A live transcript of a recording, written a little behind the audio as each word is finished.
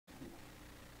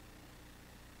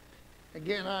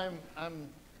Again, I'm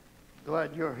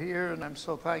glad you're here, and I'm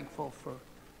so thankful for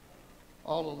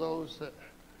all of those that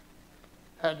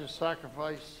had to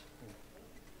sacrifice,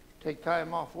 take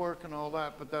time off work and all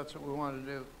that, but that's what we want to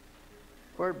do.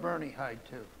 Where'd Bernie hide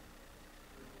to?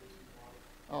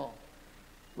 Oh,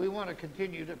 we want to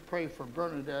continue to pray for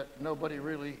Bernadette. Nobody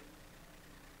really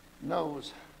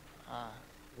knows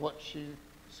what she's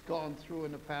gone through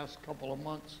in the past couple of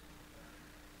months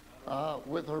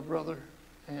with her brother,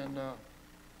 and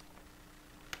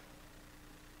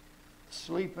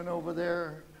sleeping over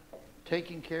there,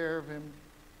 taking care of him,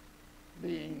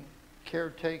 being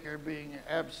caretaker, being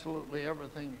absolutely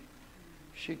everything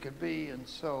she could be. And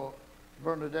so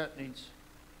Bernadette needs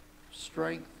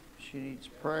strength. She needs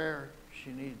prayer.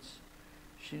 She needs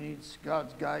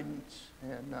God's guidance.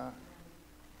 And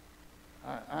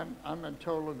I'm in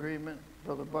total agreement.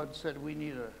 Brother Bud said we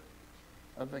need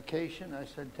a vacation. I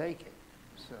said take it.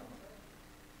 So,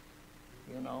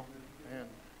 you know,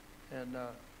 and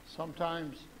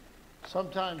sometimes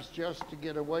just to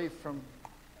get away from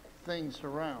things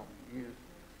around, you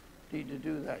need to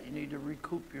do that. You need to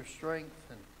recoup your strength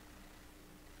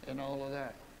and all of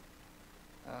that.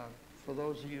 For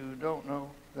those of you who don't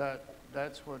know,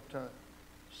 that's what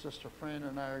Sister Fran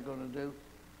and I are going to do.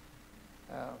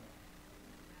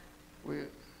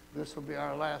 This will be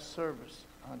our last service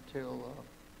until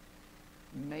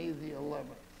May the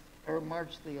 11th, or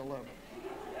March the 11th.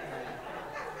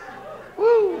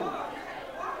 Woo!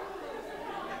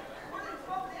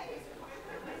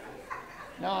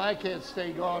 No, I can't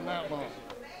stay gone that long.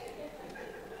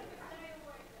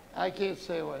 I can't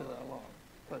stay away that long.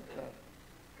 But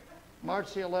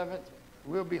March the 11th,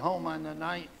 we'll be home on the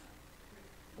 9th.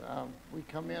 We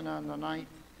come in on the 9th,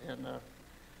 and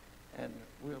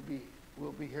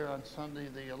we'll be here on Sunday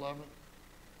the 11th.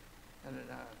 And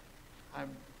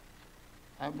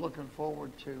I'm looking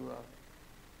forward to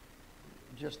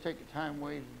just take a time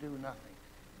away to do nothing.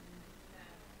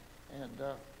 And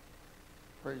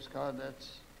praise God,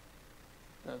 that's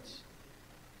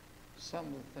some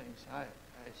of the things I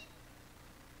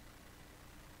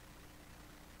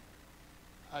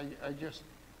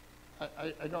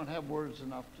don't have words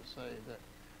enough to say that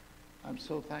I'm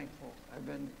so thankful. I've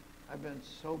been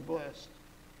so blessed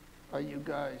by you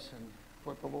guys and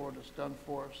what the Lord has done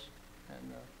for us,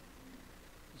 and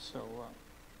so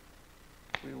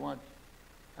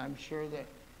I'm sure that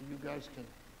you guys can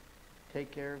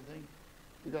take care of things.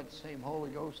 You got the same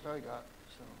Holy Ghost I got,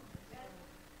 so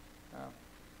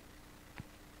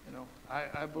you know,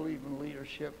 I believe in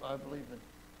leadership. I believe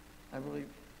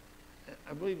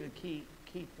in key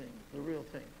thing, the real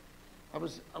thing. I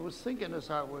was thinking as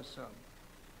I was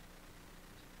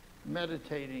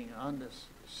meditating on this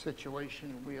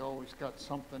situation. We always got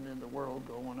something in the world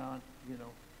going on, you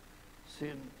know.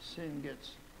 Sin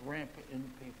gets rampant in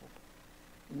people.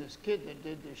 And this kid that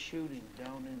did this shooting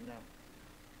down in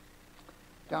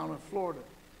Florida,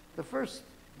 the first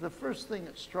thing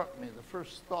that struck me, the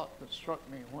first thought that struck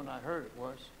me when I heard it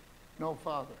was, no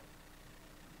father.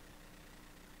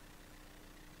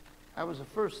 That was the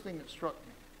first thing that struck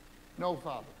me, no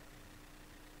father.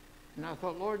 And I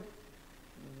thought, Lord,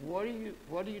 what are you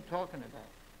talking about?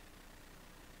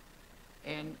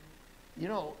 And you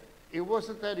know, it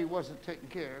wasn't that he wasn't taken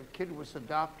care of. The kid was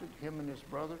adopted, him and his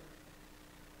brother.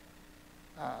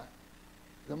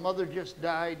 The mother just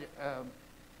died a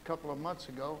couple of months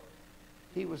ago.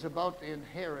 He was about to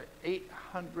inherit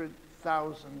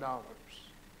 $800,000.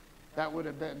 That would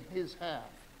have been his half.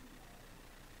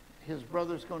 His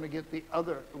brother's going to get the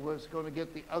other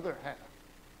half.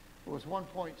 It was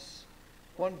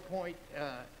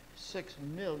 1.6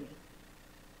 million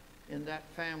in that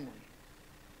family.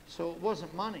 So it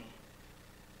wasn't money.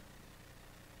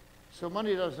 So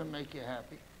money doesn't make you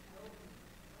happy.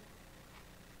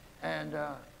 And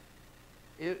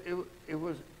it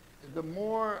was, the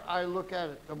more I look at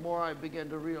it, the more I begin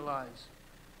to realize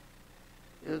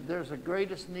there's a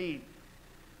greatest need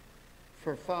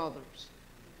for fathers.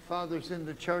 Fathers in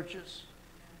the churches,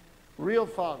 real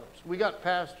fathers. We got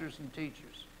pastors and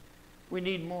teachers. We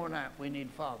need more than that. We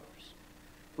need fathers.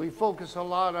 We focus a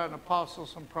lot on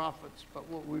apostles and prophets, but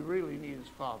what we really need is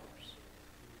fathers.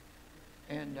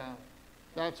 And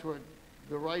that's what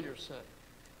the writer said.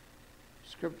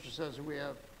 Scripture says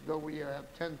though we have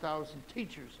 10,000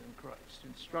 teachers in Christ,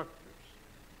 instructors,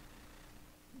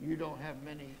 you don't have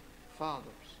many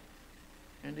fathers.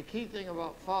 And the key thing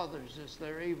about fathers is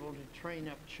they're able to train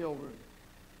up children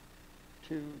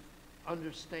to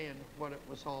understand what it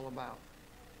was all about.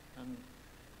 And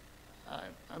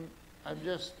I'm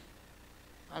just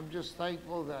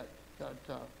thankful that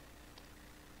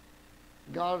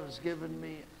God has given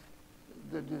me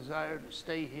the desire to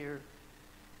stay here.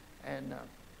 And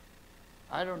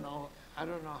I don't know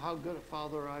how good a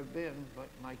father I've been, but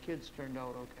my kids turned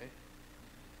out okay.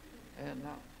 And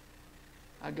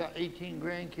I got 18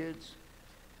 grandkids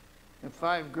and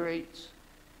 5 greats.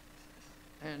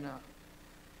 And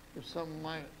if some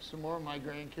more of my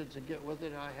grandkids would get with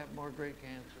it, I have more great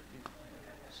grands.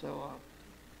 So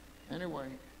anyway,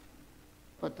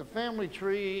 but the family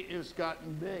tree has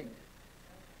gotten big.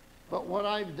 But what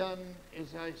I've done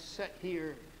is I sit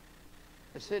here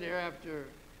after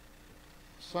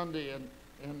Sunday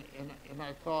and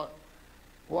I thought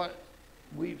what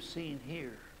we've seen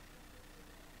here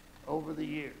over the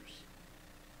years.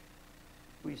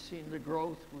 We've seen the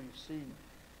growth,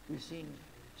 we've seen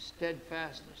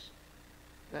steadfastness.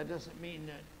 That doesn't mean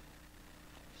that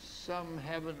some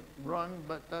haven't run,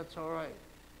 but that's all right.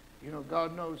 You know,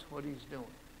 God knows what he's doing.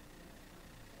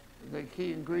 The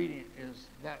key ingredient is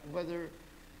that whether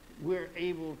we're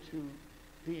able to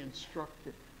be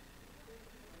instructed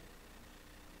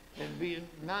and being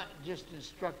not just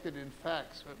instructed in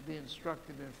facts, but be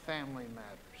instructed in family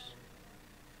matters.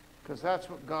 Because that's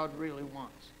what God really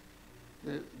wants.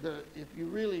 If you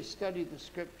really study the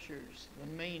scriptures,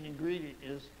 the main ingredient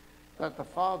is that the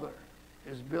Father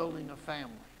is building a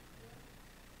family.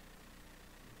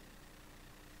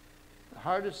 The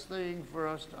hardest thing for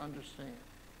us to understand,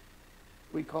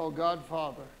 we call God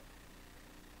Father.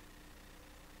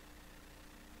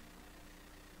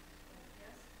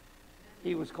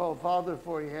 He was called Father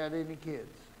before he had any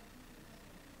kids.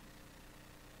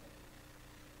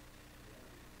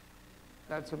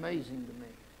 That's amazing to me.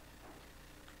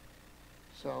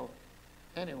 So,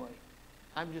 anyway,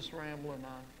 I'm just rambling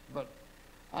on, but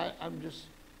I'm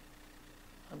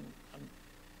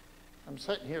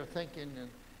sitting here thinking and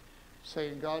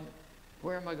saying, God,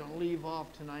 where am I going to leave off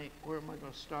tonight? Where am I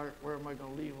going to start? Where am I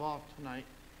going to leave off tonight?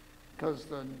 Because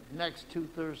the next 2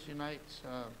 Thursday nights,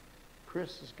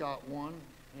 Chris has got one,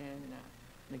 and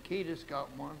Nikita's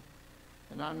got one,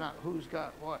 and I'm not who's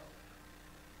got what,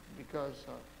 because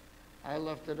I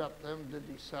left it up to them to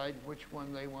decide which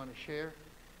one they want to share.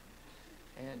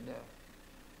 And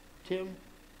Tim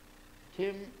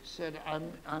said,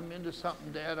 I'm into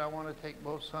something, Dad. I want to take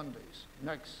both Sundays.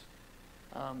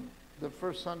 The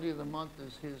first Sunday of the month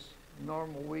is his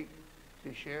normal week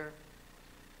to share.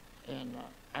 And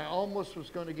I almost was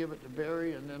going to give it to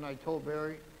Barry, and then I told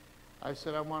Barry, I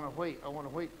said, I want to wait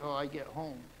till I get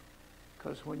home,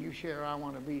 because when you share, I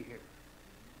want to be here.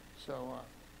 So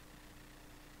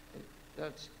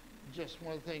that's just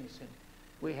one of the things. And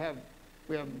we have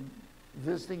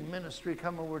visiting ministry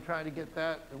coming. We're trying to get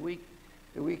that the week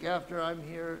after I'm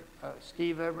here.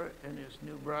 Steve Everett and his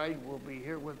new bride will be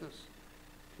here with us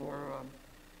for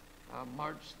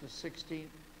March the 16th,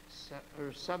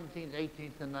 or 17th,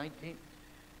 18th, and 19th,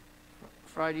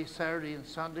 Friday, Saturday, and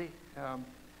Sunday.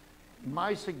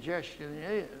 My suggestion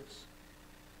is,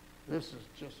 this is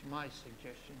just my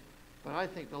suggestion, but I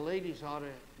think the ladies ought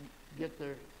to get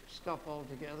their stuff all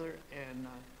together and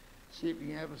see if you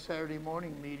can have a Saturday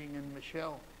morning meeting and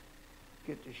Michelle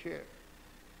get to share.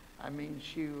 I mean,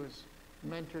 she was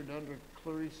mentored under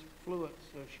Clarice Fluitt,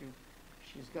 so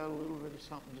she's got a little bit of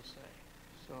something to say.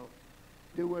 So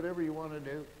do whatever you want to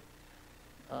do.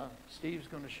 Steve's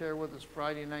going to share with us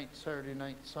Friday night, Saturday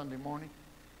night, Sunday morning.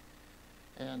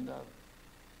 And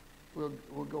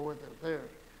we'll go with it there.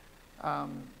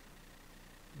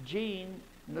 Jean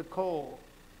Nicole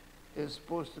is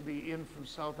supposed to be in from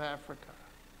South Africa.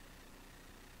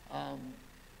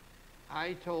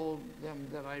 I told them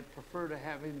that I prefer to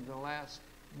have him the last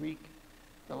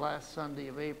Sunday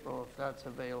of April, if that's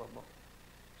available.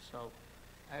 So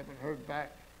I haven't heard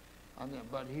back on that,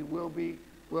 but he will be.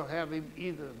 We'll have him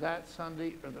either that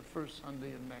Sunday or the first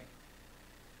Sunday in May.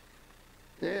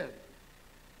 Then,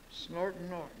 Snorton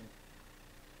Norton.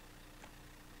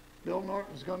 Bill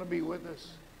Norton's going to be with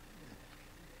us.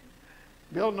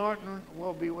 Bill Norton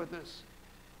will be with us.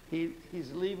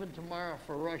 He's leaving tomorrow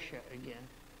for Russia again.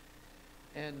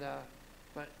 And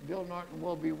but Bill Norton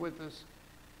will be with us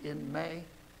in May.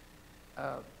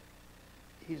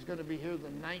 He's going to be here the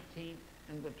 19th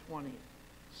and the 20th,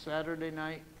 Saturday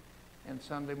night and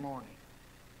Sunday morning.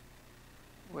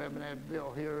 We haven't had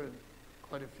Bill here in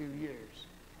quite a few years,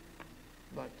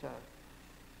 but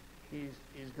he's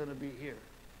going to be here,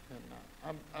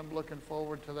 and I'm looking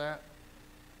forward to that.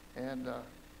 And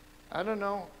I don't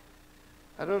know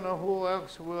who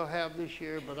else we'll have this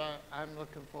year, but I'm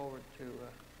looking forward to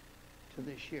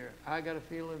this year. I got a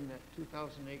feeling that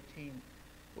 2018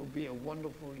 will be a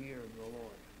wonderful year in the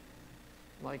Lord.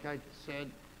 Like I said,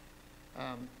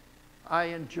 I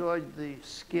enjoyed the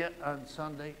skit on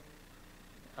Sunday.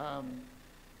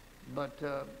 But,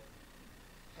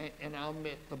 and I'll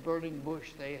admit, the burning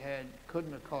bush they had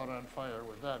couldn't have caught on fire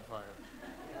with that fire.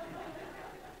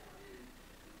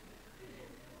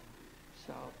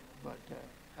 So, but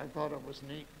I thought it was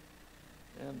neat.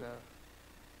 And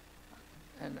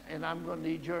I'm going to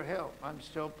need your help. I'm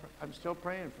still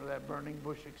praying for that burning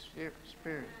bush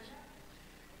experience.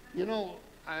 You know,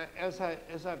 as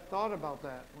I've thought about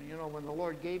that, when the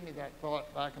Lord gave me that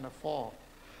thought back in the fall,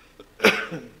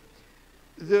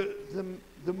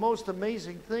 the most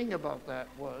amazing thing about that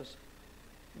was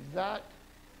that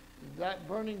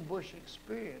burning bush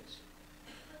experience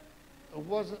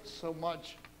wasn't so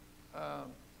much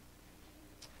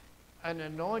an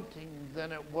anointing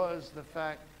than it was the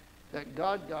fact that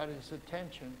God got his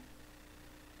attention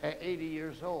at 80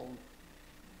 years old,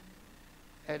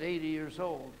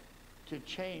 to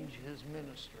change his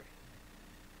ministry.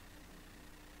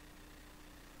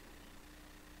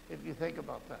 If you think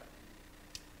about that.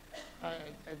 I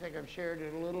think I've shared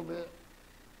it a little bit.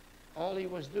 All he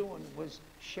was doing was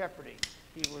shepherding.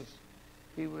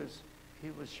 He was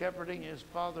shepherding his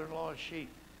father-in-law's sheep.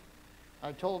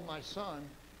 I told my son,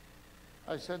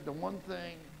 I said, the one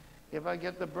thing, if I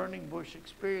get the burning bush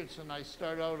experience and I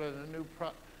start out at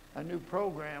a new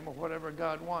program or whatever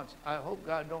God wants, I hope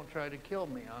God don't try to kill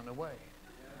me on the way.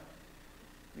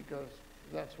 Because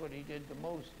that's what he did to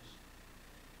Moses.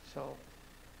 So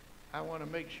I want to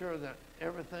make sure that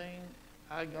everything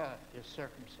I got is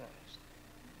circumcised.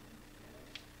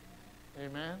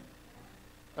 Amen?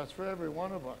 That's for every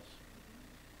one of us.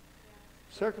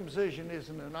 Circumcision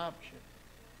isn't an option.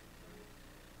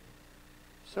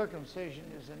 Circumcision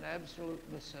is an absolute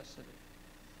necessity.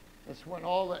 It's when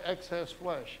all the excess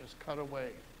flesh is cut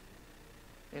away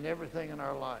in everything in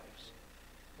our lives.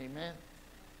 Amen?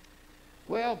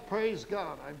 Well, praise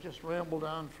God. I've just rambled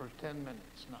on for 10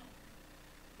 minutes now.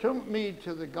 Turn with me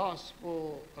to the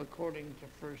Gospel according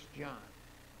to 1 John.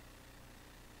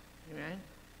 Amen?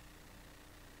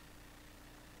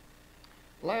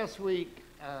 Last week,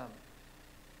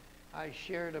 I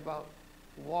shared about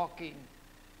walking.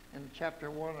 In chapter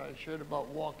 1, I shared about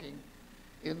walking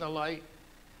in the light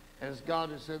as God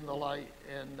is in the light.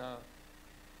 And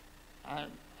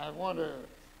I want to,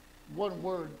 one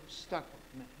word stuck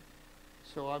with me.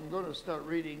 So I'm going to start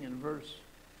reading in verse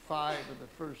 5 of the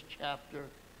first chapter.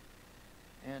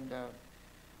 And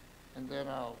then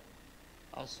I'll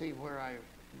see where I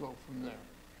go from there.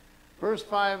 Verse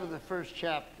 5 of the first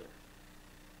chapter.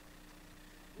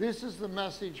 This is the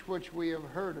message which we have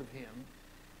heard of him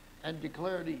and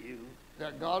declare to you,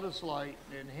 that God is light,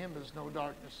 and in him is no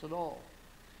darkness at all.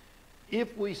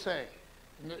 If we say,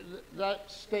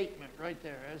 that statement right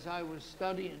there, as I was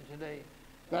studying today,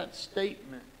 that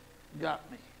statement got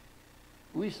me.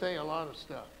 We say a lot of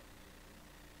stuff.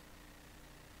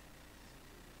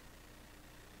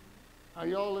 Are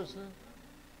y'all listening?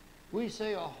 We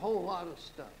say a whole lot of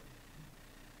stuff.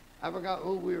 I forgot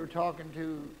who we were talking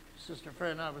to, Sister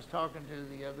Fred and I was talking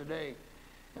to the other day,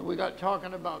 and we got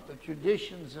talking about the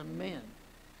traditions of men.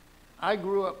 I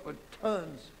grew up with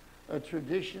tons of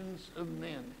traditions of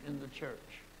men in the church.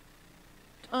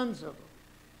 Tons of them.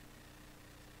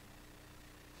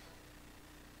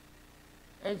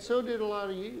 And so did a lot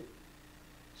of you.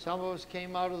 Some of us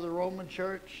came out of the Roman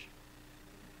church.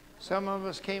 Some of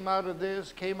us came out of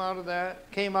this, came out of that,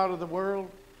 came out of the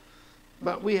world.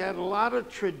 But we had a lot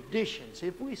of traditions,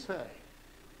 if we say.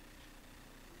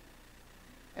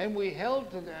 And we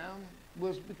held to them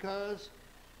was because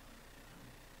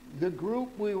the group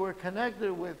we were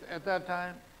connected with at that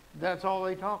time, that's all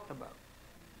they talked about.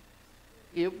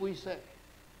 If we say.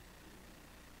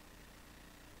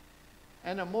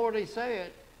 And the more they say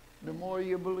it, the more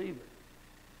you believe it.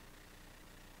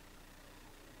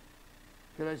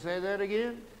 Could I say that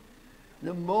again?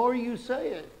 The more you say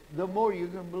it, the more you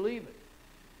can believe it.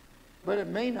 But it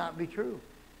may not be true.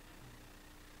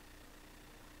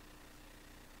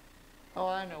 Oh,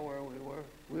 I know where we were.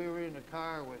 We were in a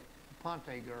car with a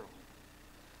Ponte girl.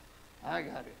 I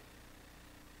got it.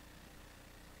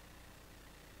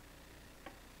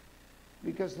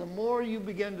 Because the more you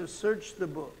begin to search the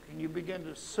book and you begin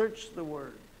to search the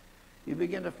Word, you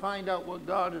begin to find out what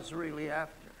God is really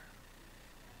after.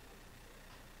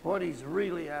 What he's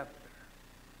really after.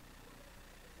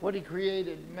 What he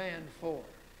created man for.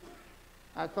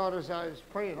 I thought as I was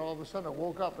praying, all of a sudden I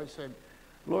woke up, I said,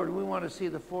 Lord, we want to see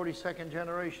the 42nd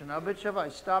generation. I bet you if I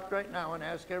stopped right now and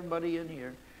asked everybody in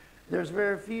here, there's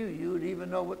very few you would even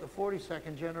know what the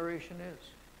 42nd generation is.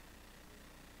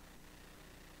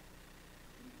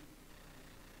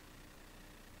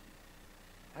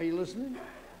 Are you listening?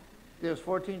 There's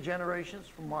 14 generations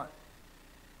from what?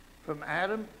 From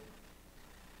Adam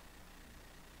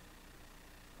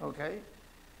Okay?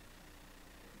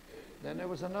 Then there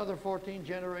was another 14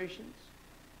 generations.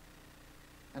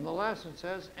 And the last one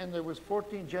says, and there was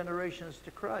 14 generations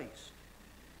to Christ.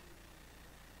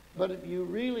 But if you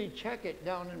really check it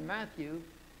down in Matthew,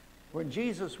 when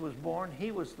Jesus was born,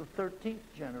 he was the 13th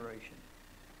generation.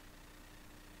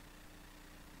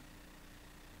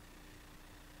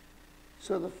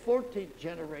 So the 14th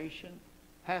generation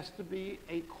has to be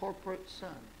a corporate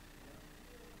son.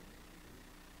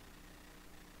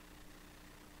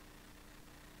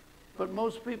 But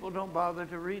most people don't bother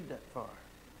to read that far.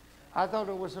 I thought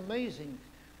it was amazing.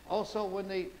 Also when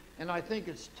they, and I think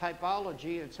it's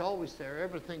typology, it's always there,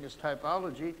 everything is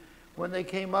typology. When they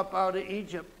came up out of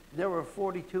Egypt, there were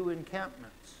 42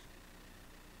 encampments.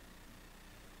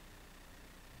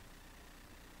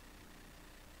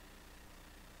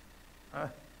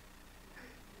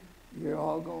 You're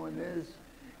all going this.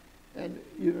 And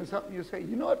you know something you say,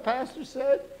 you know what Pastor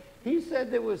said? He said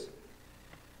there was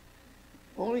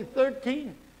only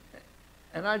 13.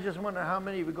 And I just wonder how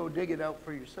many would go dig it out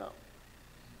for yourself.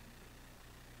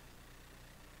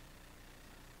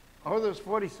 Or there's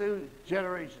 42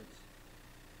 generations.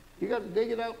 You got to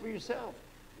dig it out for yourself.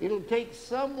 It'll take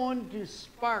someone to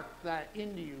spark that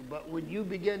into you, but when you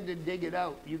begin to dig it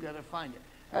out, you got to find it.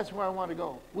 That's where I want to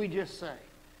go. We just say.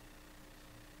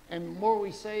 And the more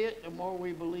we say it, the more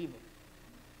we believe it.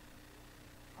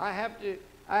 I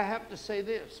have to say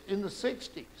this. In the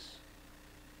 60s,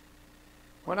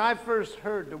 when I first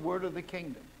heard the word of the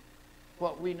kingdom,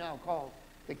 what we now call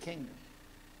the kingdom,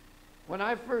 when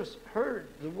I first heard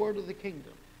the word of the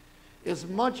kingdom, as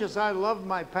much as I loved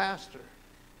my pastor,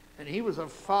 and he was a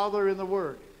father in the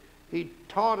word, he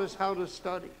taught us how to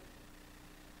study.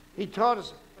 He taught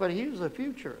us, but he was a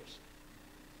futurist.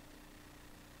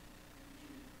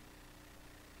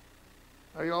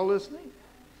 Are you all listening?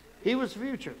 He was a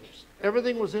futurist.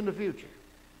 Everything was in the future.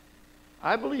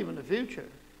 I believe in the future.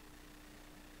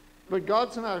 But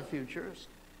God's not a futurist.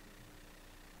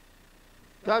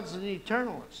 God's an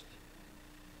eternalist.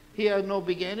 He has no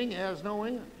beginning, he has no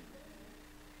end.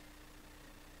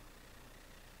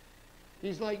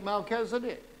 He's like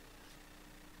Melchizedek.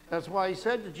 That's why he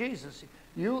said to Jesus,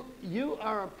 you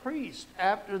are a priest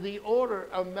after the order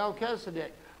of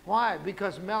Melchizedek. Why?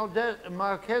 Because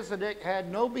Melchizedek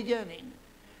had no beginning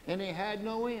and he had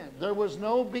no end. There was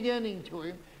no beginning to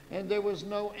him and there was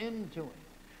no end to him.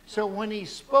 So when he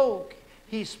spoke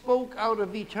out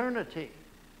of eternity.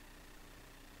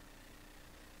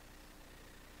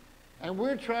 And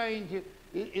we're trying to,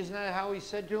 isn't that how he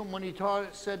said to him when he taught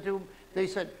it, said to him, they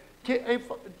said,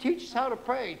 teach us how to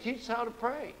pray, teach us how to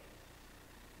pray.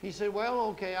 He said, well,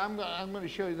 okay, I'm going to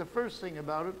show you the first thing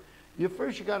about it. You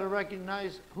got to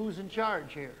recognize who's in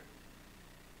charge here.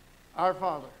 Our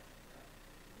Father.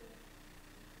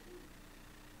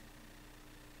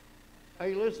 Are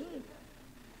you listening?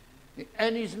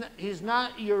 And he's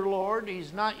not your Lord,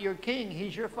 he's not your King,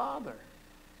 he's your Father.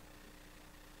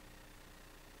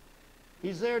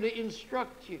 He's there to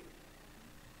instruct you.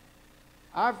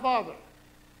 Our Father,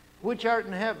 which art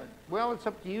in heaven. Well, it's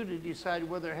up to you to decide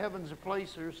whether heaven's a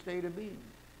place or a state of being.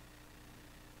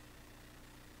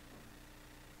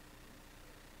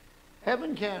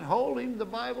 Heaven can't hold him, the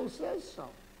Bible says so.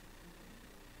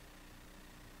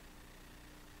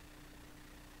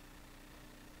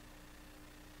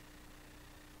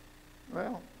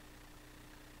 Well,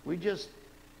 we just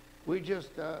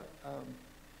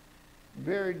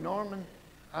buried Norman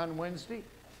on Wednesday,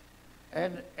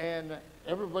 and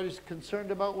everybody's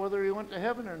concerned about whether he went to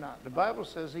heaven or not. The Bible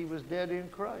says he was dead in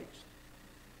Christ.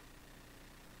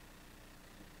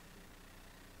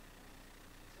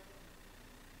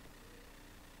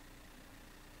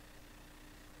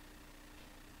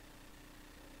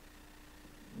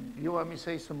 You want me to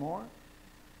say some more?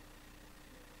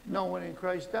 No one in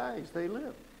Christ dies, they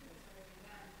live.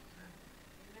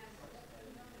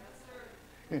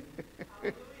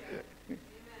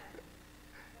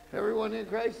 Everyone in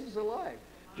Christ is alive.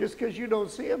 Just because you don't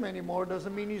see him anymore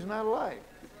doesn't mean he's not alive.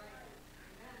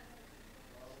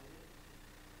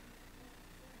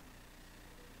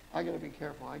 I got to be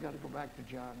careful. I got to go back to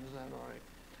John. Is that all right?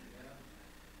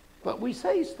 But we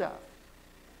say stuff.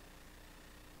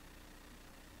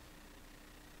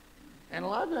 And a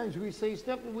lot of times we say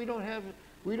stuff and we don't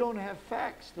have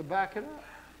facts to back it up.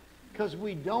 Because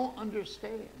we don't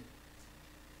understand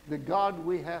the God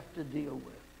we have to deal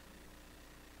with.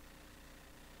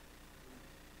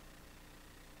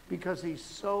 Because he's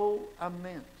so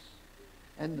immense.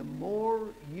 And the more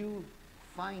you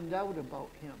find out about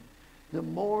him, the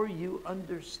more you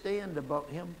understand about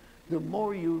him, the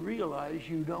more you realize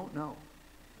you don't know.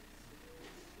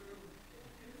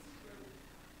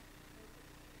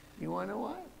 You want to know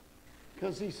why?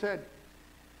 Because he said,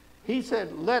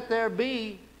 let there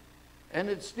be, and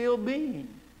it's still being.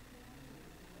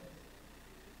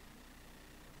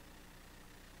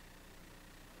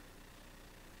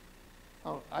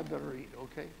 Oh, I better eat,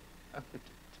 okay?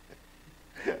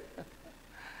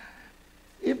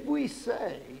 If we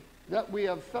say that we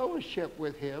have fellowship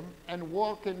with him and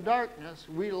walk in darkness,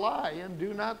 we lie and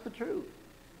do not the truth.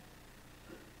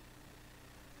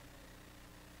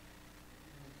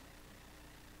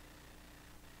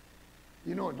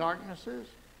 You know what darkness is?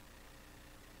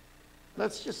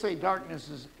 Let's just say darkness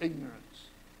is ignorance.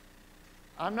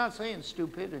 I'm not saying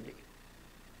stupidity.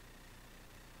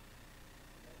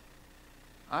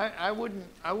 I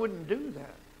wouldn't do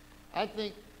that. I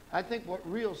think what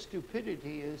real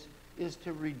stupidity is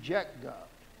to reject God.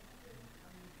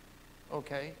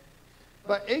 Okay?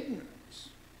 But ignorance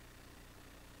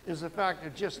is the fact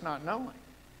of just not knowing.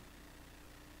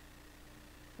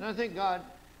 And I think God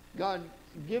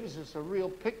gives us a real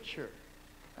picture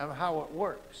of how it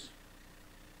works.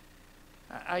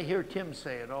 I hear Tim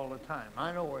say it all the time.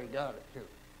 I know where he got it too.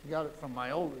 He got it from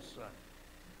my oldest son.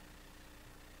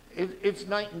 It's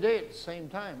night and day at the same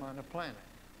time on the planet.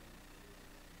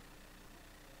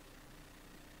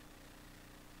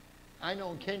 I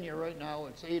know in Kenya right now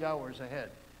it's 8 hours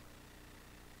ahead.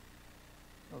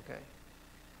 Okay.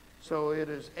 So it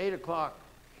is 8 o'clock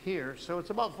here. So it's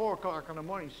about 4 o'clock in the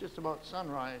morning. It's just about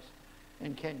sunrise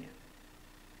in Kenya.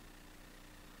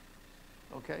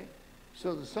 Okay.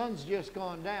 So the sun's just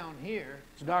gone down here.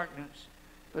 It's darkness.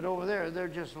 But over there, they're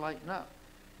just lighting up.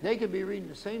 They could be reading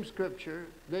the same scripture.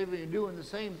 They've been doing the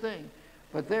same thing.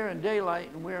 But they're in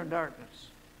daylight and we're in darkness.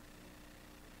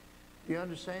 Do you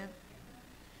understand?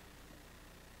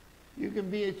 You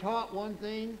can be taught one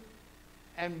thing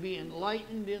and be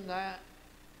enlightened in that.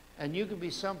 And you can be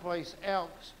someplace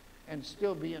else and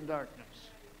still be in darkness.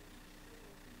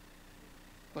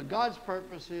 But God's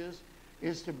purpose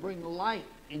is to bring light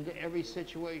into every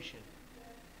situation.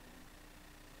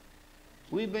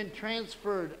 We've been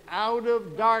transferred out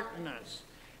of darkness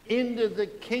into the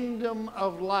kingdom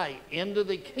of light, into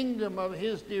the kingdom of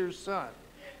his dear Son.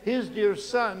 His dear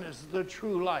Son is the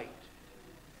true light.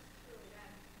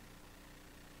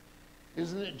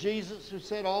 Isn't it Jesus who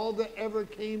said, all that ever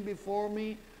came before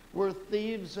me were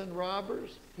thieves and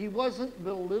robbers? He wasn't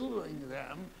belittling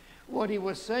them. What he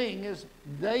was saying is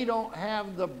they don't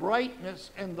have the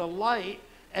brightness and the light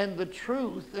and the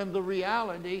truth and the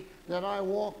reality that I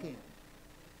walk in.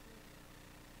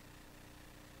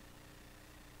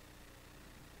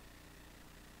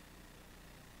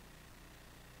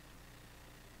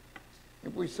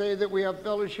 If we say that we have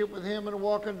fellowship with him and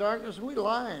walk in darkness, we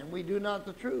lie and we do not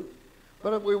the truth.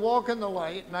 But if we walk in the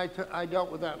light, and I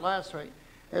dealt with that last week,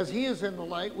 as he is in the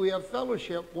light, we have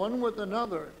fellowship one with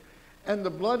another. And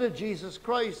the blood of Jesus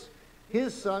Christ,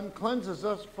 his Son, cleanses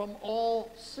us from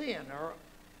all sin. Or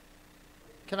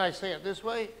can I say it this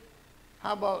way?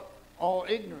 How about all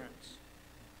ignorance?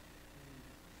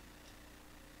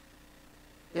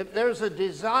 If there's a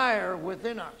desire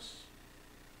within us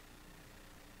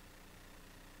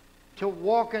to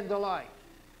walk in the light,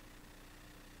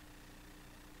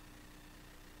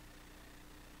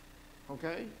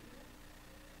 okay?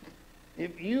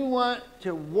 If you want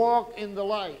to walk in the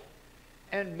light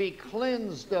and be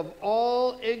cleansed of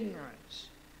all ignorance,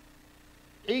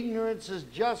 ignorance is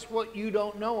just what you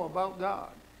don't know about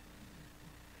God.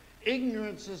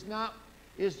 Ignorance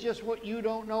is just what you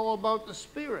don't know about the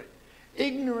Spirit.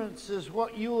 Ignorance is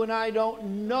what you and I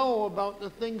don't know about the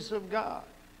things of God.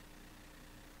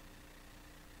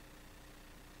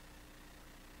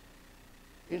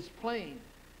 It's plain.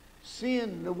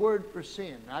 Sin, the word for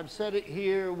sin. I've said it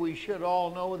here. We should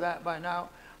all know that by now.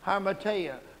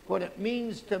 Harmatia. What it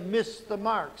means to miss the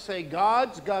mark. Say,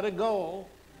 God's got a goal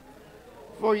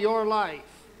for your life.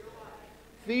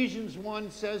 Ephesians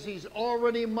 1 says he's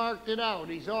already marked it out.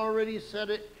 He's already set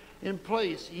it in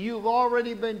place. You've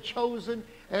already been chosen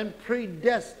and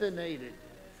predestinated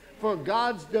for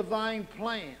God's divine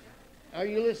plan. Are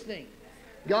you listening?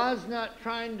 God's not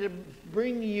trying to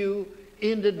bring you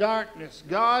into darkness.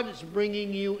 God is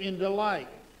bringing you into light.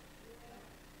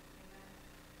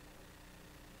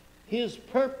 His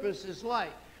purpose is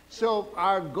light. So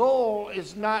our goal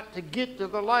is not to get to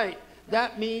the light.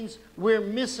 That means we're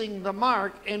missing the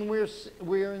mark and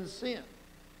we're in sin.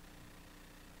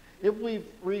 If we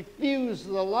refuse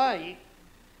the light,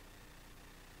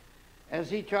 as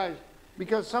he tries,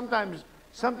 because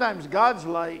sometimes God's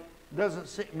light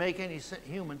doesn't make any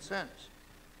human sense.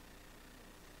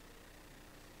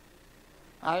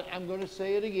 I'm going to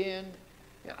say it again.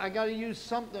 I got to use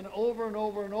something over and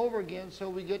over and over again so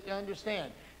we get to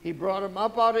understand. He brought them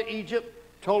up out of Egypt,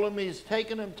 told them he's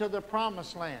taking them to the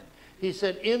promised land. He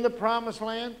said, in the promised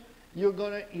land, you're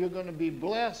gonna be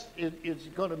blessed. It's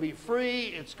going to be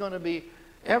free. It's going to be,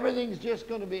 everything's just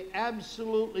going to be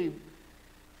absolutely,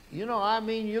 you're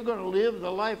going to live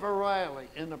the life of Riley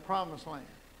in the promised land.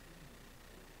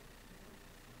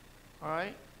 All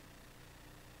right?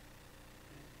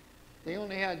 They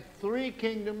only had 3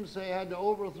 kingdoms they had to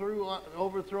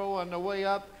overthrow on the way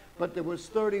up, but there was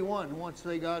 31 once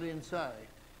they got inside.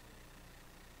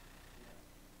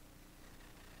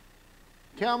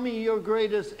 Tell me your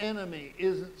greatest enemy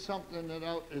isn't something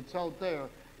it's out there.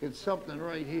 It's something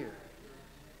right here.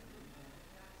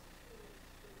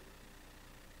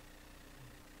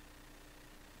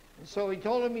 And so he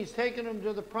told him he's taking them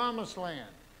to the promised land.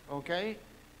 Okay?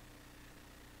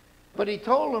 But he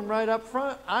told them right up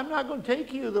front, I'm not going to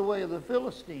take you the way of the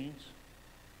Philistines.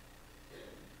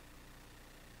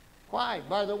 Why?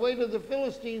 By the way to the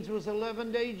Philistines was an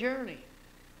 11-day journey.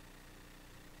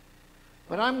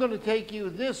 But I'm going to take you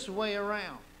this way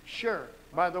around, Shur,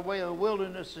 by the way of the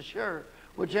wilderness of Shur,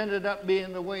 which ended up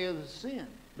being the way of the sin,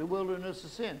 the wilderness of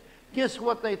sin. Guess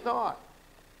what they thought?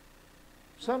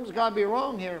 Something's got to be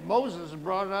wrong here. Moses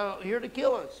brought it out here to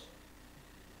kill us.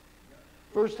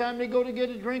 First time they go to get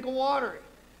a drink of water,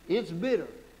 it's bitter.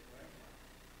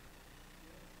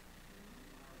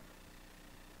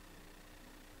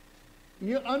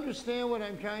 You understand what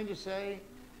I'm trying to say?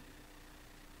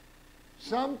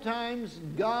 Sometimes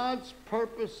God's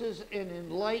purposes and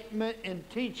enlightenment and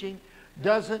teaching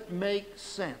doesn't make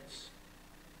sense.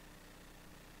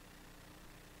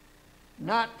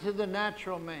 Not to the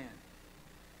natural man,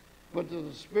 but to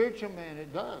the spiritual man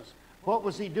it does. What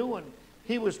was he doing?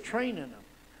 He was training them.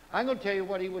 I'm going to tell you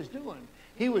what he was doing.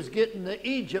 He was getting the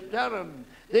Egypt out of them.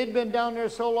 They'd been down there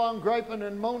so long griping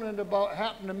and moaning about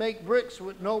having to make bricks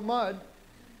with no mud.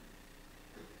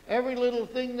 Every little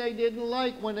thing they didn't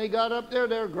like, when they got up there,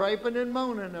 they're griping and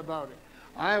moaning about it.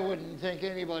 I wouldn't think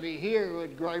anybody here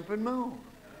would gripe and moan.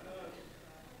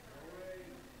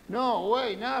 No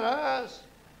way, not us.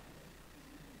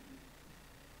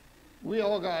 We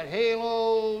all got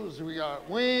halos, we got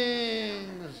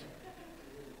wings.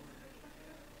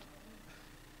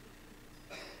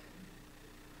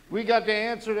 We got the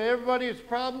answer to everybody's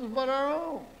problems but our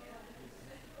own.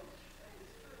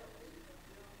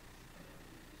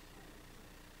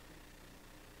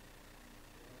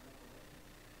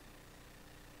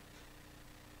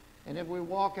 And if we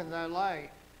walk in that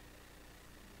light,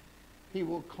 He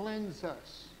will cleanse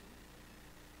us.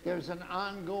 There's an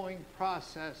ongoing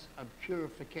process of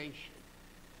purification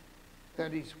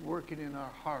that He's working in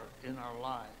our heart, in our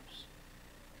lives,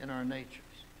 in our natures.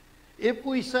 If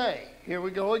we say, here we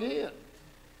go again,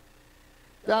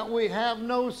 that we have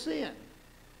no sin,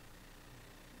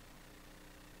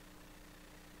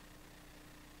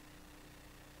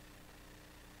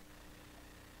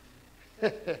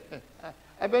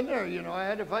 I've been there, I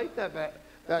had to fight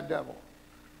that devil.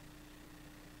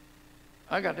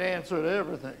 I got the answer to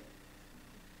everything.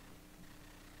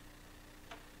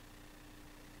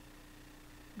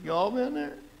 You all been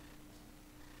there?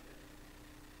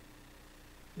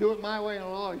 Do it my way and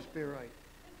it'll always be right.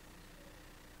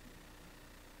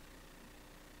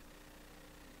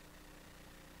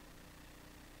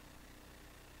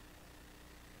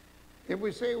 If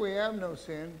we say we have no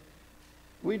sin,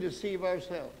 we deceive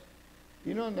ourselves.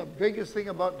 You know the biggest thing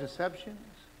about deception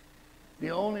is? The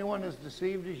only one that's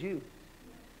deceived is you.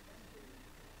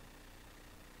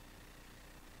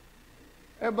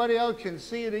 Everybody else can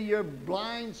see that you're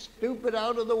blind, stupid,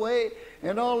 out of the way,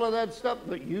 and all of that stuff,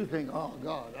 but you think, oh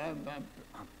God,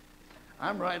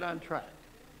 I'm right on track.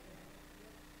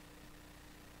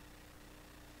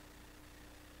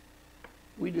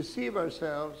 We deceive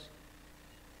ourselves,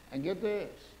 and get this,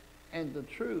 and the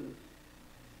truth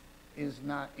is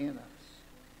not in us.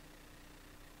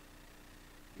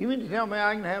 You mean to tell me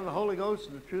I can have the Holy Ghost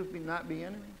and the truth not be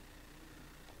in me?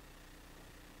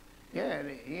 Yeah,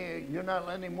 you're not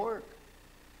letting Him work.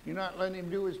 You're not letting Him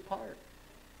do His part.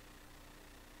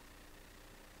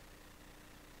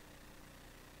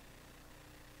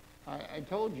 I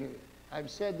told you, I've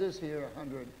said this here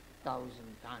 100,000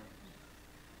 times.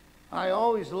 I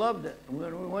always loved it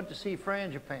when we went to see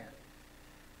Frangipane.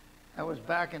 That was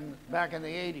back in the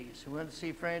 80s. We went to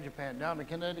see Frangipane down to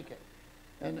Connecticut.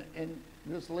 And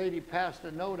this lady passed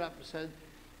a note up and said,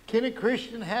 can a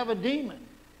Christian have a demon?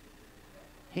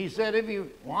 He said, if he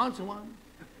wants one.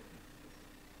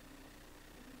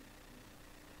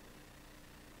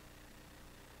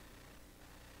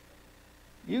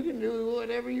 You can do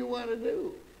whatever you want to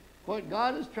do. What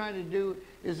God is trying to do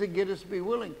is to get us to be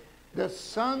willing. The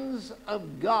sons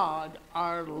of God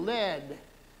are led.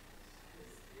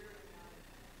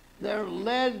 They're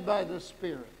led by the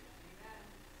Spirit.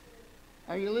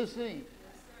 Are you listening?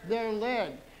 They're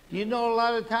led. You know, a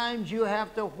lot of times you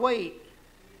have to wait.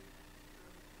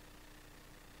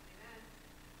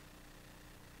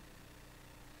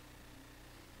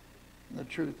 The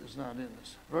truth is not in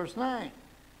us. Verse 9.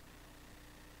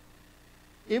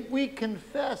 If we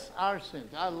confess our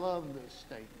sins. I love this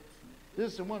statement.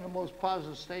 This is one of the most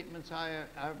positive statements I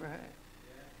ever had.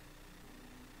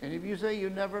 And if you say you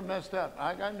never messed up,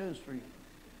 I got news for you.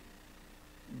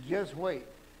 Just wait.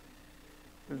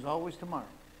 There's always tomorrow.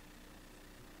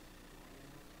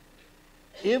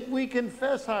 If we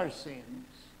confess our sins,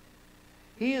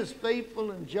 He is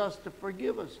faithful and just to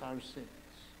forgive us our sins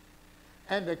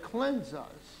and to cleanse us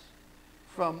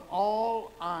from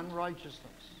all unrighteousness.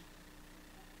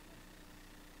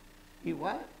 He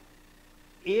what?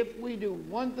 If we do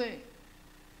one thing,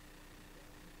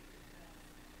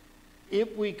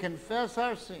 if we confess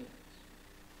our sins,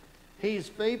 He's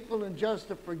faithful and just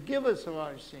to forgive us of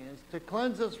our sins, to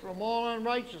cleanse us from all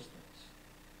unrighteousness.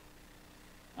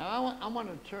 Now I want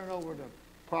to turn over to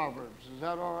Proverbs. Is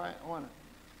that all right?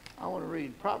 I want to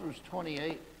read Proverbs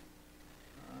 28.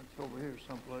 It's over here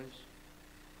someplace.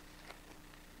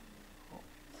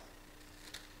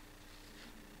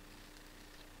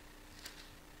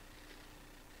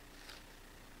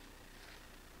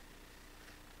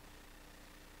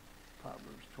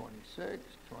 Proverbs 26,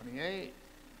 28,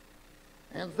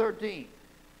 and 13.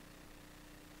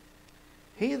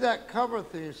 He that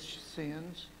covereth his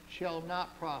sins shall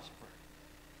not prosper.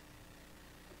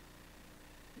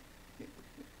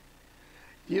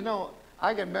 You know,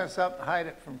 I can mess up and hide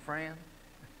it from Fran.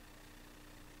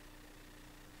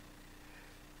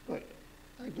 But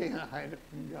I can't hide it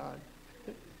from God.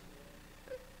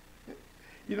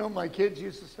 You know, my kids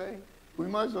used to say, we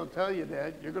might as well tell you,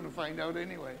 Dad. You're going to find out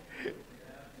anyway.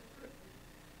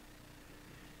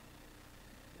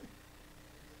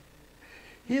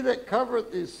 He that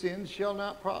covereth his sins shall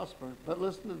not prosper. But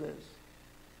listen to this.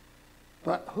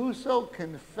 But whoso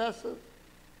confesseth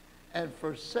and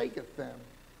forsaketh them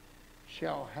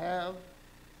shall have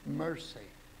mercy.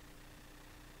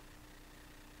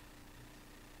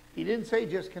 He didn't say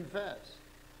just confess.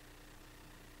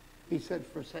 He said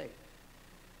forsake.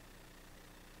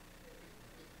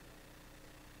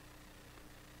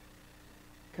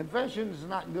 Confession is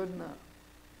not good enough.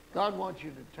 God wants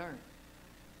you to turn.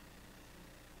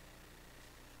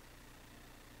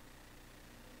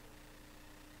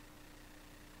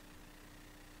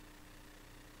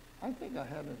 I think I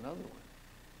had another one.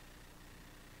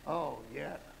 Oh,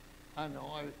 yeah. I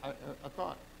know. I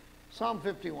thought. Psalm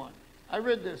 51. I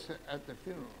read this at the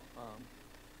funeral.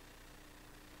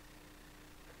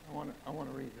 I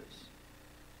want to read this.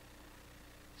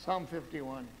 Psalm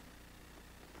 51.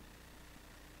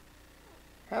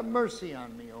 Have mercy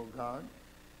on me, O God,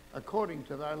 according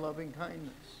to thy loving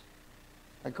kindness.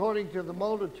 According to the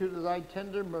multitude of thy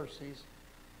tender mercies,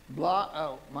 blot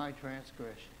out my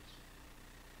transgressions.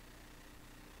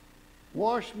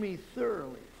 Wash me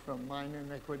thoroughly from mine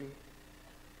iniquity,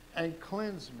 and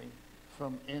cleanse me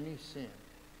from any sin.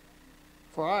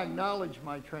 For I acknowledge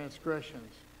my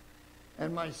transgressions,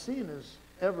 and my sin is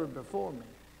ever before me.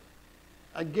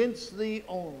 Against thee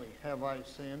only have I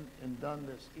sinned and done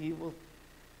this evil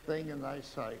thing in thy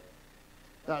sight,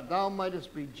 that thou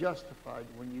mightest be justified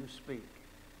when you speak,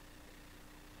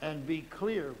 and be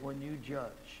clear when you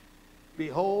judge.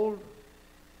 Behold,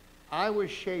 I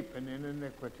was shapen in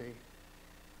iniquity,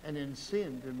 and in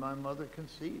sin did my mother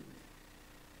conceive me.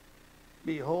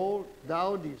 Behold,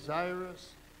 thou desirest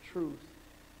truth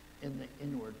in the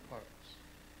inward parts.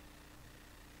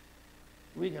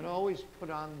 We can always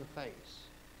put on the face,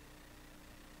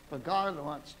 but God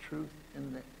wants truth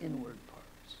in the inward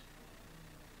parts.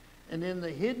 And in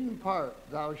the hidden part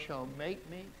thou shalt make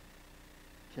me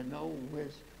to know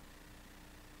wisdom.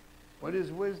 What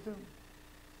is wisdom?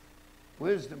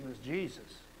 Wisdom is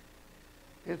Jesus.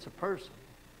 It's a person.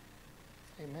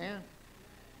 Amen.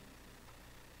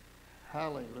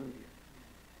 Hallelujah.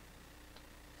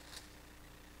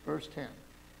 Verse 10.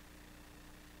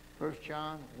 1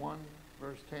 John 1,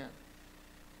 verse 10.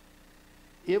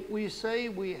 If we say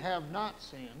we have not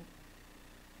sinned,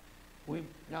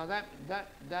 now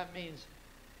that means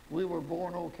we were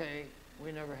born okay,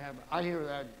 we never have. I hear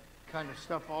that kind of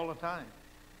stuff all the time.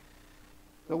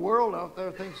 The world out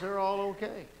there thinks they're all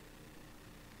okay.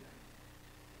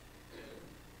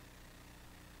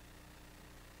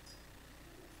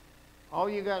 All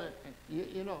you got to,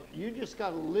 you just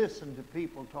got to listen to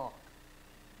people talk.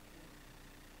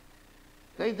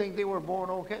 They think they were born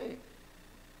okay.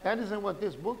 That isn't what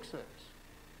this book says.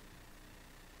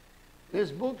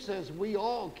 This book says we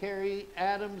all carry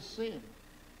Adam's sin.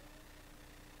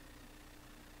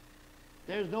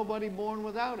 There's nobody born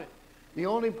without it. The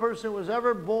only person who was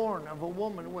ever born of a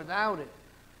woman without it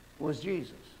was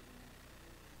Jesus.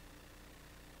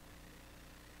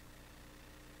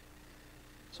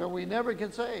 So we never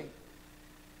can say,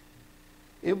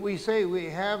 if we say we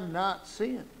have not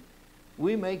sinned,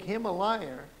 we make him a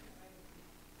liar,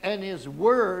 and his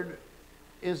word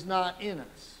is not in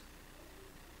us.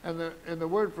 And the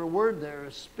word for word there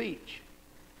is speech.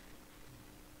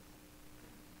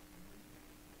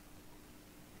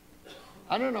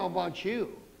 I don't know about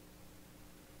you,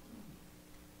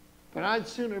 but I'd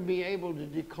sooner be able to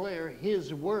declare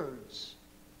his words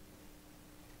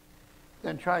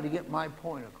than try to get my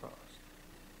point across.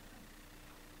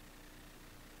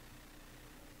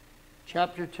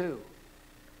 Chapter 2.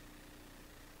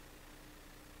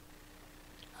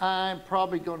 I'm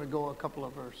probably going to go a couple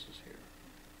of verses here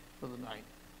for the night.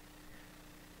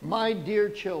 My dear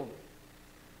children.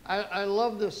 I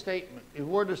love this statement. The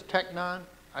word is teknon.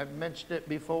 I've mentioned it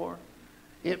before.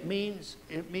 It means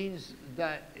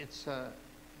that it's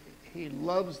he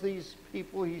loves these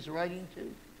people he's writing to.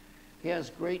 He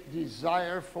has great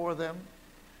desire for them.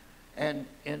 And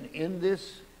in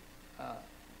this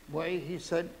way, he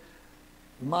said,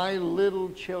 my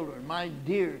little children, my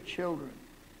dear children.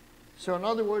 So in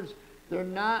other words, they're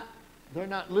not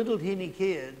little teeny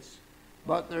kids,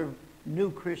 but they're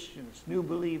new Christians, new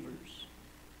believers.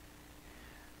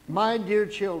 My dear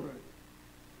children,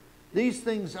 these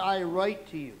things I write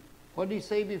to you. What did he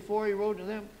say before he wrote to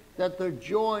them? That their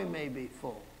joy may be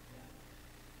full.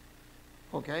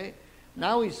 Okay?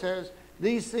 Now he says,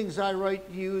 these things I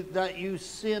write to you that you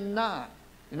sin not.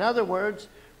 In other words,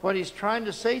 what he's trying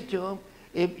to say to them,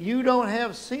 if you don't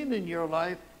have sin in your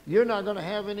life, you're not going to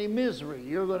have any misery.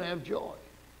 You're going to have joy.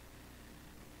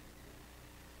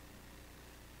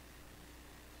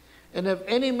 And if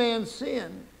any man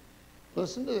sin,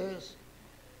 listen to this,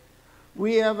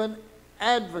 we have an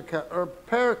advocate or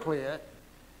paraclete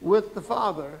with the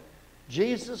Father,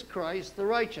 Jesus Christ the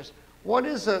righteous. What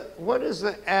is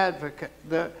the advocate,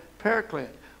 the paraclete?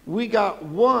 We got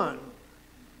one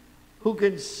who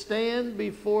can stand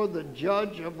before the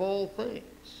judge of all things.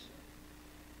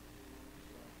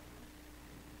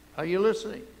 Are you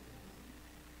listening?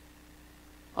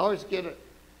 I always get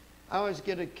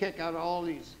a kick out of all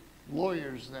these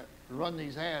lawyers that run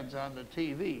these ads on the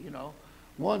TV, you know.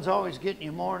 One's always getting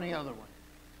you more than the other one.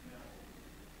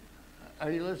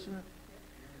 Are you listening?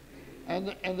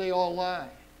 And they all lie.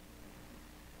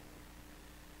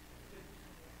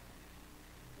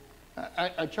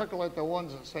 I chuckle at the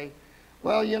ones that say,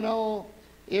 well, you know,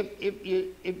 if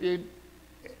you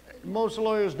most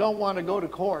lawyers don't want to go to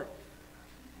court.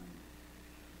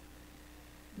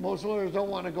 Most lawyers don't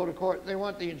want to go to court. They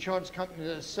want the insurance company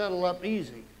to settle up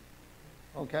easy.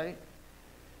 Okay?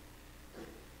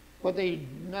 But they're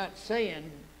not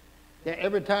saying that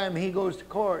every time he goes to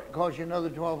court, it costs you another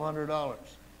 $1,200.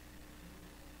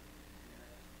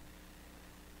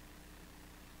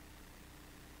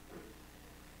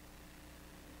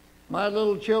 My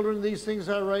little children, these things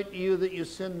I write to you that you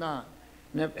sin not.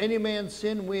 And if any man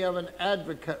sin, we have an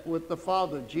advocate with the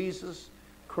Father, Jesus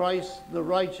Christ the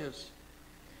righteous.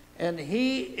 And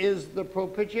he is the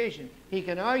propitiation. He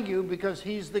can argue because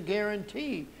he's the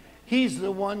guarantee. He's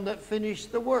the one that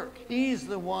finished the work. He's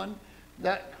the one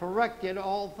that corrected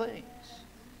all things.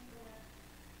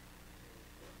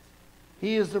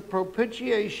 He is the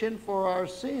propitiation for our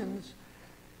sins.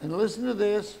 And listen to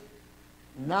this,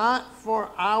 not for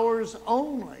ours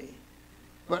only,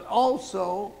 but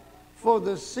also for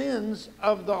the sins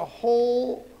of the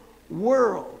whole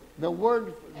world. The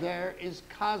word there is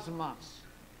cosmos.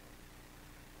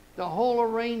 The whole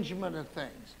arrangement of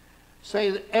things.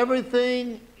 Say that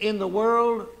everything in the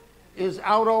world is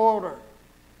out of order.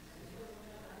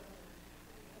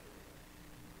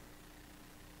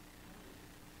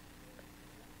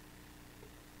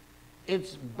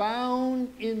 It's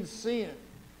bound in sin.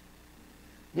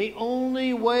 The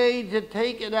only way to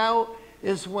take it out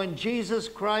is when Jesus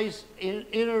Christ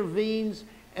intervenes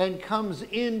and comes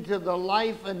into the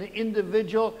life of the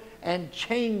individual and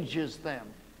changes them.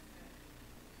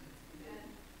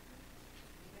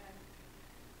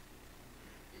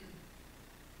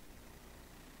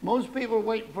 Most people are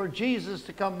waiting for Jesus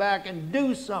to come back and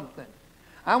do something.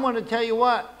 I want to tell you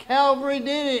what, Calvary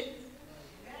did it.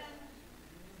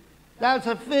 That's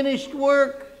a finished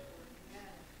work.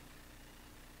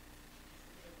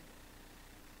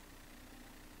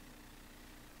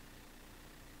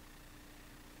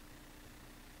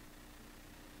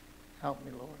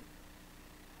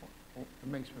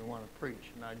 makes me want to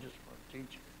preach, and I just want to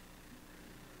teach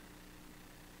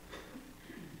it.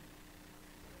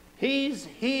 He's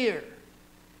here.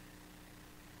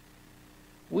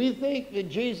 We think that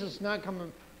Jesus is not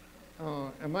coming.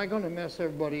 Am I going to mess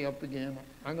everybody up again?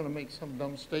 I'm going to make some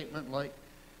dumb statement like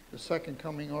the second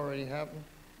coming already happened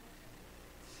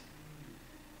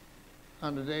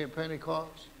on the day of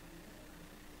Pentecost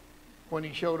when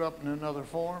he showed up in another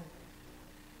form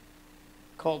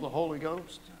called the Holy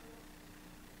Ghost.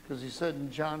 Because he said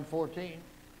in John 14,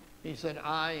 he said,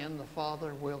 I and the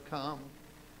Father will come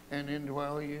and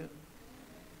indwell you.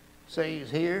 Say he's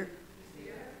here.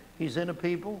 He's in a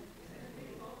people.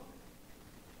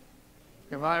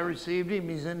 If I received him,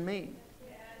 he's in me.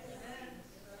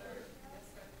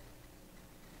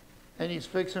 And he's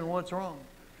fixing what's wrong.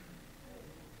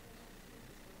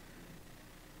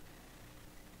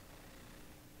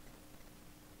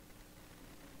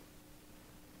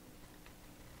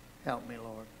 Help me,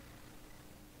 Lord.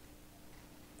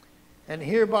 And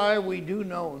hereby we do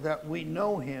know that we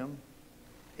know him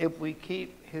if we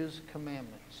keep his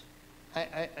commandments.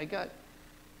 I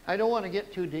don't want to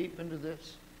get too deep into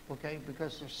this, okay,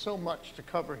 because there's so much to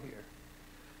cover here.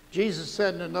 Jesus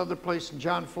said in another place in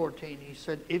John 14, he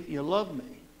said, if you love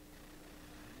me,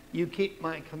 you keep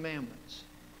my commandments.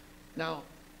 Now,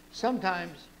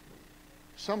 sometimes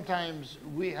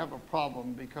we have a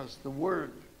problem because the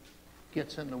word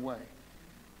gets in the way,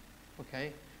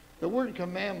 okay? The word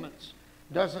commandments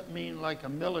doesn't mean like a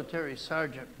military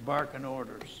sergeant barking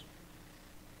orders.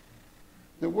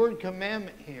 The word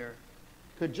commandment here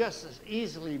could just as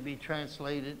easily be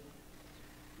translated,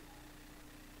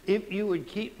 if you would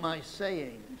keep my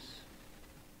sayings.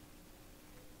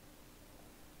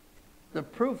 The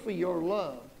proof of your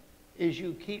love is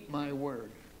you keep my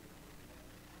word.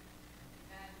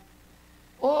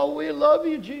 Oh, we love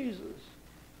you, Jesus.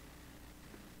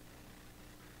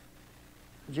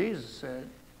 Jesus said,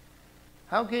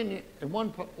 how can you, in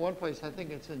one place, I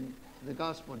think it's in the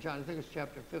Gospel of John, I think it's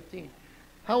chapter 15,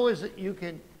 how is it you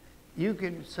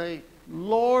can say,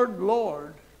 Lord,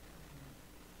 Lord,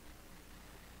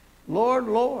 Lord,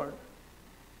 Lord,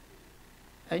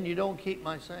 and you don't keep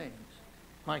my sayings,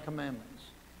 my commandments?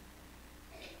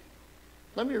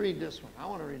 Let me read this one. I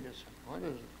want to read this one. What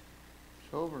is it?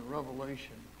 It's over in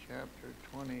Revelation chapter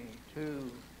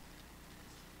 22.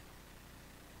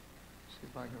 See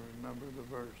if I can remember the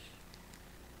verse.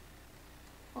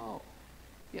 Oh,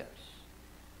 yes.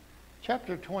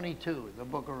 Chapter 22, the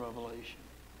book of Revelation.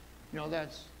 You know,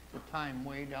 that's the time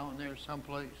way down there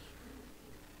someplace.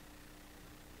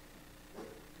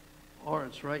 Or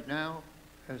it's right now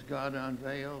as God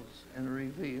unveils and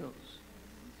reveals.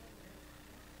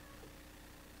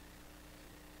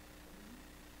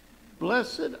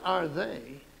 Blessed are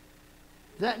they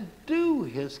that do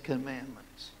his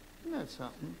commandments. Isn't that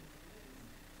something?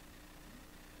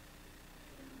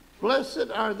 Blessed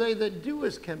are they that do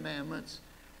his commandments,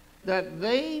 that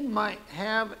they might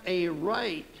have a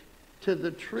right to the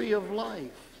tree of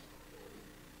life,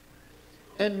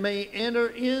 and may enter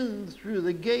in through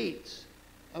the gates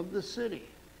of the city.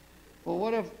 Well,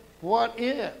 what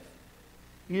if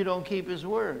you don't keep his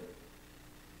word?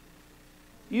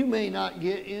 You may not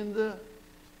get in the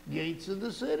gates of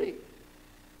the city.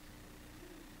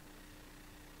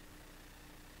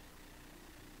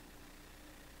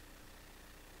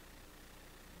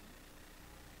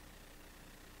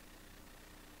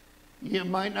 You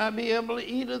might not be able to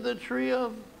eat of the tree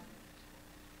of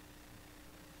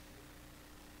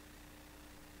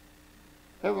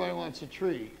everybody wants a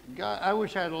tree. God, I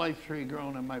wish I had a life tree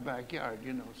growing in my backyard,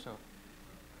 you know, so.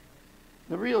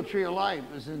 The real tree of life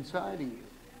is inside of you. Amen.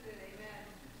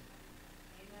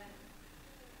 Amen.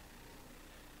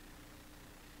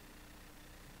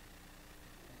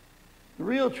 The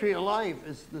real tree of life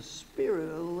is the Spirit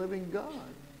of the living God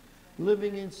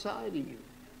living inside of you.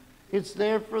 It's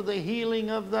there for the healing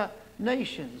of the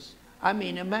nations. I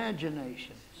mean,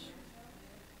 imaginations.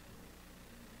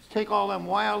 Take all them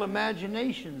wild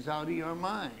imaginations out of your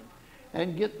mind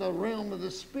and get the realm of the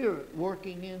Spirit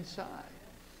working inside.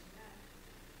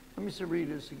 Let me read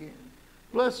this again.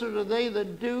 Blessed are they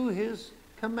that do his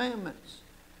commandments,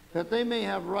 that they may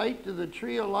have right to the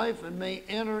tree of life and may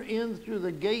enter in through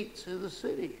the gates of the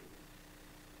city.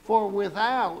 For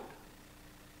without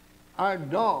are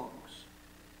dogs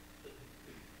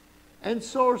and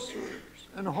sorcerers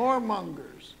and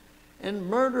whoremongers and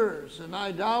murderers and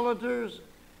idolaters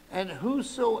and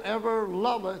whosoever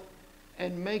loveth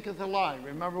and maketh a lie.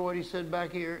 Remember what he said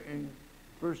back here in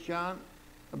 1 John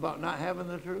about not having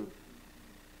the truth?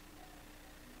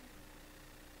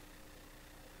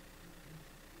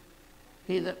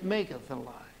 He that maketh a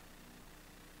lie.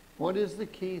 What is the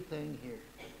key thing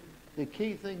here? The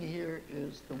key thing here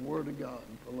is the Word of God,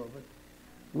 beloved.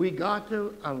 We got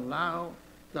to allow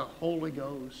the Holy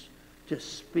Ghost to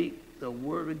speak the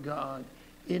Word of God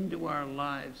into our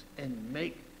lives and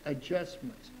make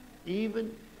adjustments.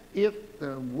 Even if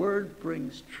the Word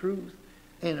brings truth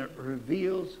and it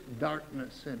reveals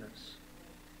darkness in us.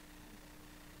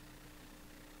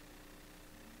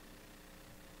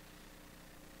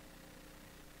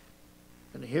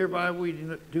 And hereby we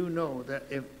do know that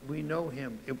if we know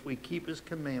him, if we keep his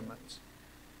commandments.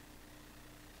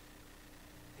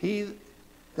 He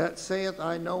that saith,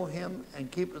 I know him,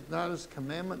 and keepeth not his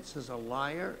commandments is a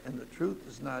liar, and the truth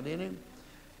is not in him.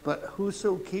 But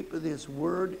whoso keepeth his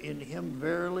word, in him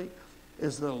verily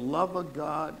is the love of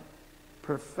God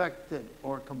perfected,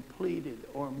 or completed,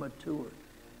 or matured.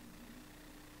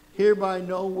 Hereby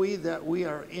know we that we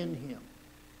are in him.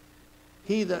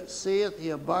 He that saith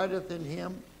he abideth in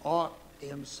him ought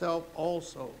himself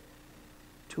also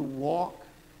to walk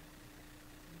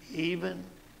even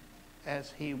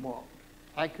as he walked.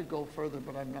 I could go further,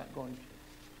 but I'm not going to.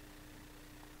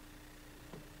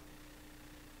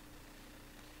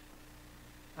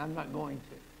 I'm not going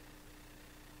to.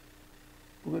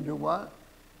 We're going to do what?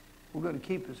 We're going to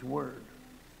keep his word.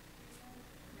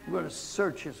 We're going to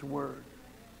search his word.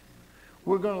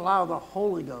 We're going to allow the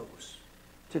Holy Ghost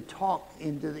to talk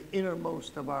into the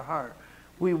innermost of our heart.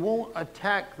 We won't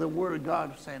attack the Word of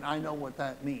God saying, I know what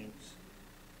that means.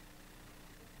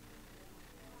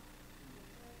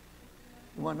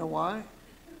 You want to know why?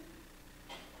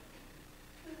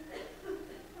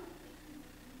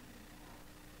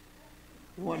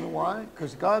 You want to know why?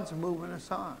 Because God's moving us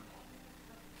on.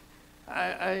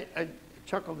 I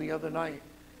chuckled the other night.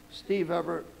 Steve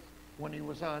Everett, when he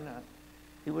was on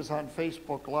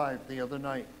Facebook Live the other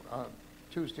night,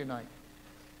 Tuesday night.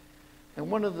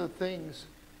 And one of the things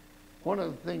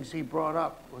he brought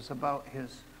up was about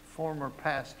his former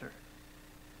pastor,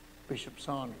 Bishop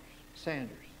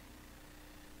Sanders.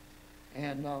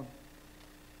 And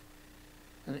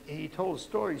he told a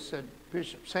story. He said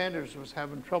Bishop Sanders was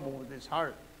having trouble with his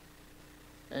heart.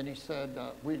 And he said,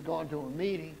 we'd gone to a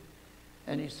meeting,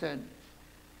 and he said,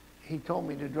 he told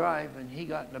me to drive, and he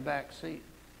got in the back seat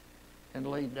and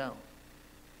laid down.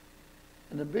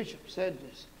 And the bishop said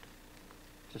this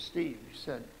to Steve. He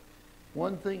said,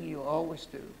 one thing you always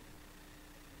do,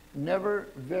 never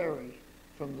vary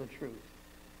from the truth.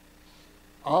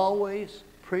 Always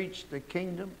preach the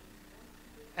kingdom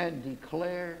and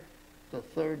declare the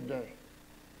third day.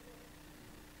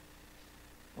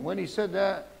 And when he said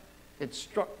that, it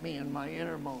struck me in my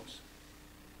innermost.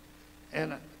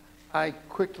 And I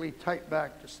quickly typed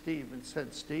back to Steve and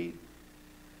said, Steve,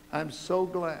 I'm so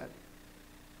glad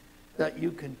that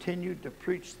you continued to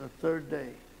preach the third day,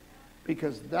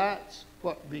 because that's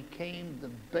what became the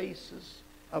basis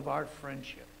of our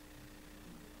friendship.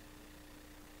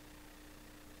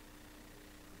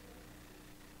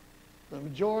 The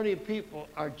majority of people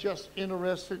are just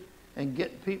interested in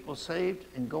getting people saved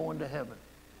and going to heaven.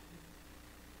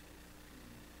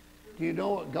 Do you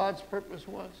know what God's purpose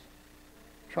was?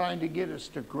 Trying to get us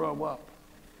to grow up.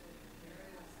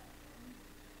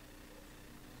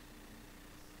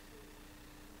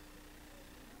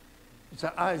 It's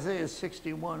an Isaiah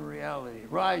 61 reality.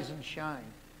 Rise and shine,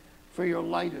 for your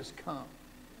light has come.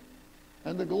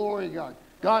 And the glory of God.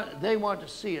 God, they want to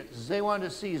see it. They want to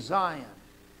see Zion.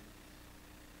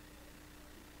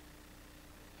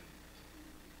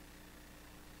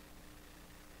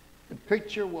 The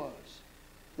picture was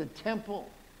the temple.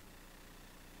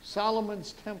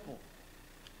 Solomon's temple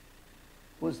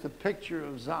was the picture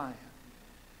of Zion.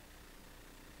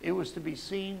 It was to be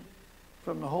seen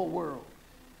from the whole world.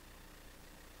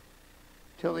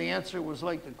 Till the answer was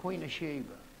like the Queen of Sheba.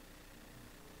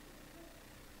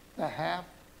 The half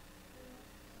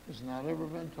has not ever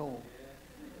been told.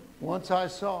 Once I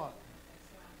saw it.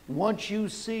 Once you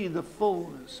see the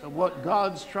fullness of what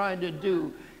God's trying to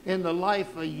do in the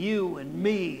life of you and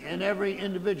me and every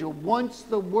individual, once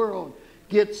the world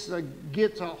gets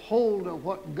a hold of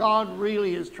what God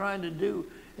really is trying to do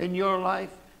in your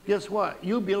life, guess what?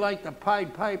 You'll be like the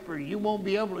Pied Piper. You won't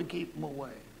be able to keep them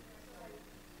away.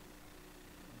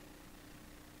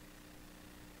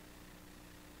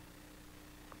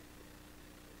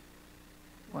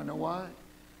 Want to know why?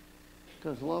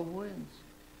 Because love wins.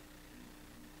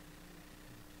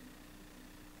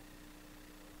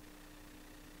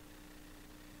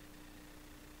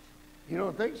 You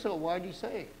don't think so? Why do you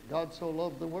say God so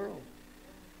loved the world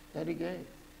that he gave?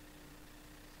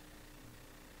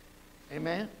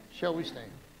 Amen? Shall we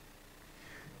stand?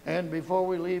 And before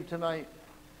we leave tonight,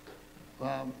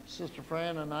 Sister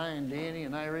Fran and I and Danny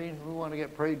and Irene, we want to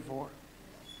get prayed for.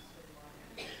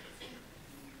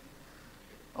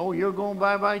 Oh, you're going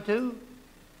bye-bye too?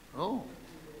 Oh.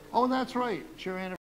 Oh, that's right. It's your anniversary.